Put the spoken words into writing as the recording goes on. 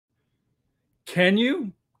Can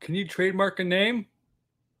you? Can you trademark a name?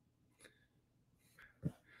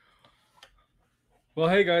 Well,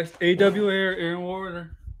 hey guys, AWA Aaron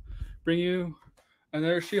Warner, bring you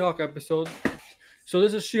another She-Hulk episode. So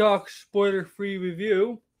this is She-Hulk spoiler-free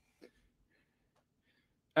review.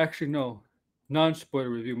 Actually, no, non-spoiler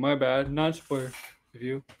review. My bad, non-spoiler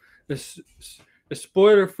review. This the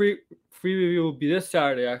spoiler-free review will be this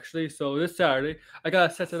Saturday, actually. So this Saturday, I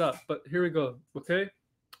gotta set it up. But here we go. Okay.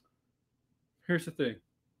 Here's the thing.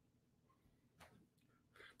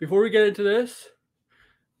 Before we get into this,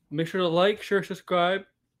 make sure to like, share, subscribe,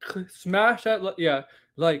 smash that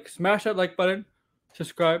smash that like button,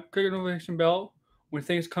 subscribe, click the notification bell when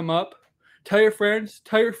things come up. Tell your friends,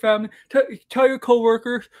 tell your family, tell your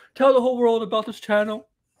co-workers, tell the whole world about this channel.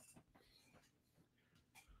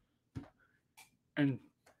 And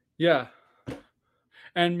yeah,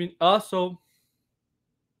 and also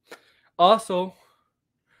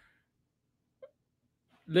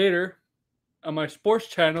later on my sports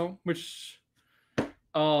channel, which if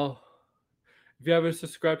you haven't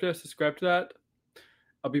subscribed to that, subscribe to that.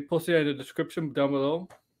 I'll be posting it in the description down below.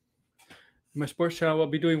 My sports channel, I'll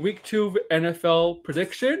be doing Week 2 NFL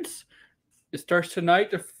predictions. It starts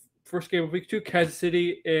tonight, the first game of Week 2, Kansas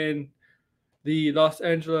City and the Los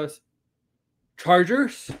Angeles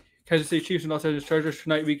Chargers. Kansas City Chiefs and Los Angeles Chargers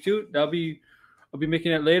tonight, Week 2. I'll be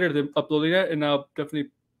making it later, then uploading it, and I'll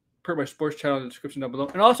definitely put my sports channel in the description down below.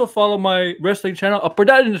 And also follow my wrestling channel. I'll put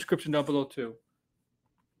that in the description down below too.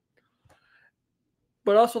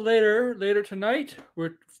 But also later tonight,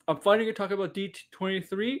 I'm finally going to talk about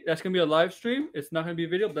D23. That's going to be a live stream. It's not going to be a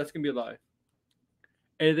video, but that's going to be live.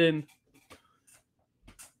 And then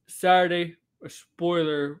Saturday, a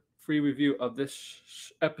spoiler-free review of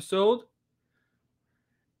this episode.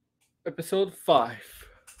 Episode 5.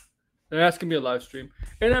 And that's going to be a live stream.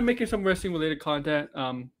 And I'm making some wrestling-related content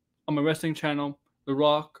on my wrestling channel, The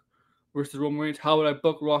Rock versus Roman Reigns. How would I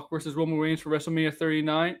book Rock versus Roman Reigns for WrestleMania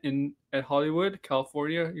 39 at Hollywood,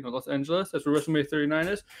 California, Los Angeles? That's where WrestleMania 39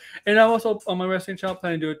 is. And I'm also on my wrestling channel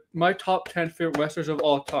planning to do my top 10 favorite wrestlers of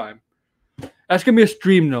all time. That's gonna be a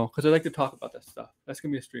stream though, because I like to talk about that stuff. That's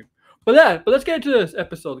gonna be a stream. But let's get into this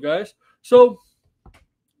episode, guys. So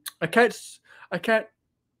I can't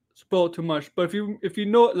spoil too much, but if you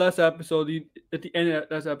know last episode, at the end of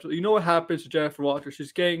last episode, you know what happens to Jennifer Walters.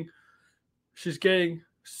 She's getting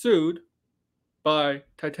sued by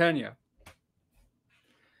Titania.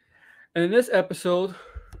 And in this episode,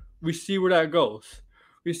 we see where that goes.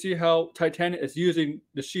 We see how Titania is using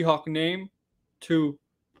the She-Hulk name to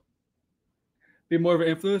be more of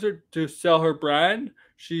an influencer, to sell her brand.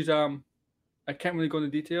 She's I can't really go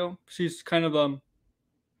into detail. She's kind of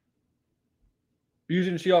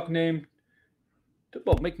using the She-Hulk name to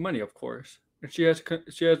make money, of course. And she has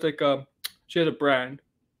a brand,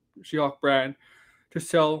 She-Hulk brand, to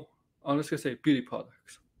sell. I'm just gonna say beauty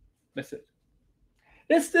products. That's it.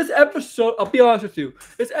 This episode, I'll be honest with you.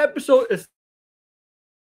 This episode is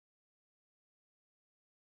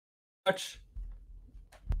much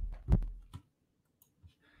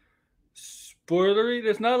spoilery.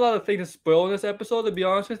 There's not a lot of things to spoil in this episode, to be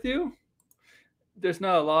honest with you. There's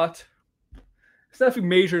not a lot. It's nothing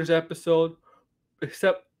major in this episode,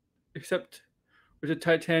 except with the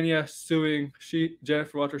Titania suing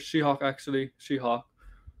Jennifer Walters, She-Hulk, actually. She-Hulk.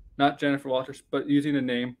 Not Jennifer Walters, but using the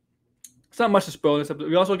name. It's not much to spoil in this episode.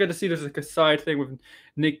 We also get to see there's like a side thing with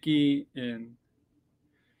Nikki and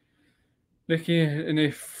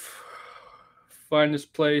they find this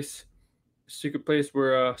place, secret place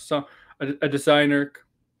where a designer,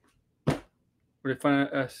 where they find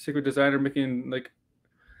a secret designer making like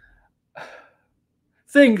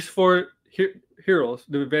things for heroes,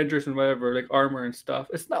 the Avengers and whatever, like armor and stuff.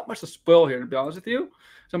 It's not much to spoil here, to be honest with you.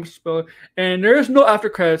 It's not much to spoil. And there is no after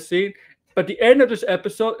credits scene. But the end of this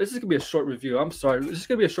episode, this is going to be a short review. I'm sorry. This is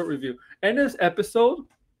going to be a short review. End of this episode,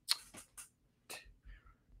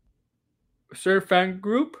 a certain fan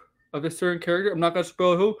group of this certain character, I'm not going to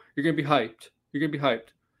spoil who, you're going to be hyped. You're going to be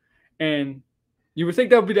hyped. And you would think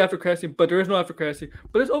that would be the after credits scene, but there is no after credits scene.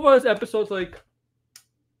 But this overall, this episode's like,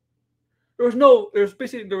 there was no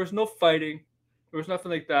fighting. There was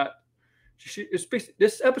nothing like that.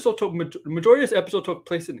 This episode the majority of this episode took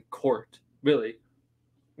place in court, really,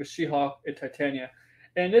 with She-Hulk and Titania.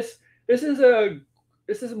 And this is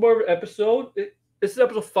more of an episode. This is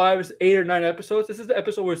episode 5. It's 8 or 9 episodes. This is the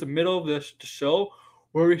episode where it's the middle of the show,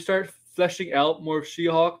 where we start fleshing out more of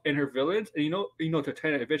She-Hulk and her villains. And you know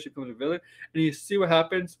Titania eventually becomes a villain. And you see what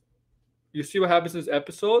happens. You see what happens in this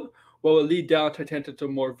episode. What will lead down Titania to a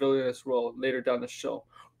more villainous role later down the show.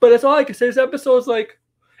 But that's all I can say. This episode is like,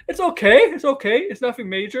 it's okay. It's okay. It's nothing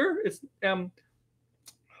major. It's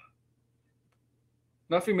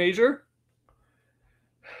Nothing major.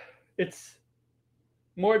 It's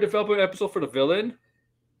more a development episode for the villain.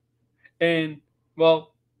 And,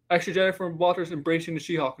 well, actually Jennifer Walters embracing the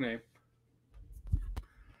She-Hulk name.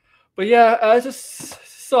 But yeah, it's a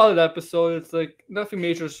solid episode. It's like nothing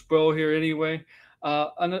major to spoil here anyway.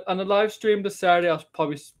 On the live stream this Saturday, I'll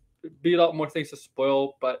probably be a lot more things to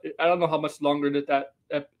spoil, but I don't know how much longer that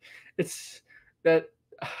it's that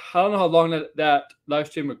I don't know how long that live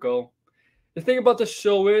stream would go. The thing about the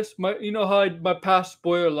show is my past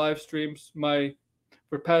spoiler live streams,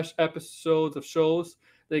 for past episodes of shows,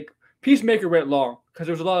 like Peacemaker went long because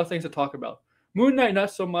there was a lot of things to talk about. Moon Knight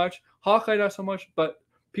not so much, Hawkeye not so much, but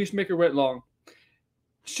Peacemaker went long.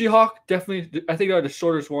 She-Hulk definitely, I think they're the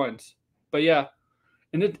shortest ones. But yeah,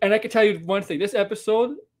 and I can tell you one thing: this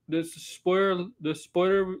episode, the spoiler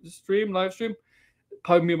live stream,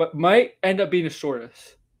 probably might end up being the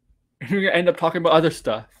shortest. And we're gonna end up talking about other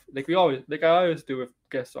stuff, like I always do with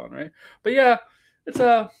guests on, right? But yeah, it's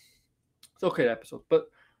okay episode. But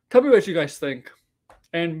tell me what you guys think,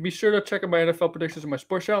 and be sure to check out my NFL predictions on my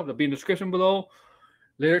sports channel. They'll be in the description below.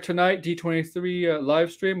 Later tonight, D23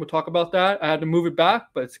 live stream. We'll talk about that. I had to move it back,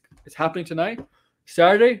 but it's happening tonight.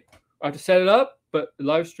 Saturday, I have to set it up, but the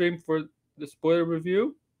live stream for the spoiler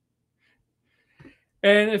review.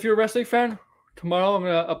 And if you're a wrestling fan, tomorrow I'm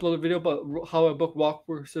going to upload a video about how I book Walk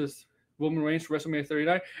versus Roman Reigns for WrestleMania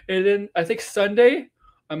 39. And then I think Sunday,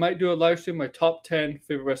 I might do a live stream my top 10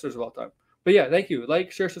 favorite wrestlers of all time. But yeah, thank you.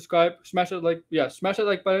 Like, share, subscribe, smash that like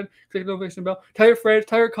button, click the notification bell. Tell your friends,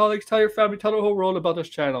 tell your colleagues, tell your family, tell the whole world about this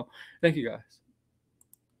channel. Thank you guys.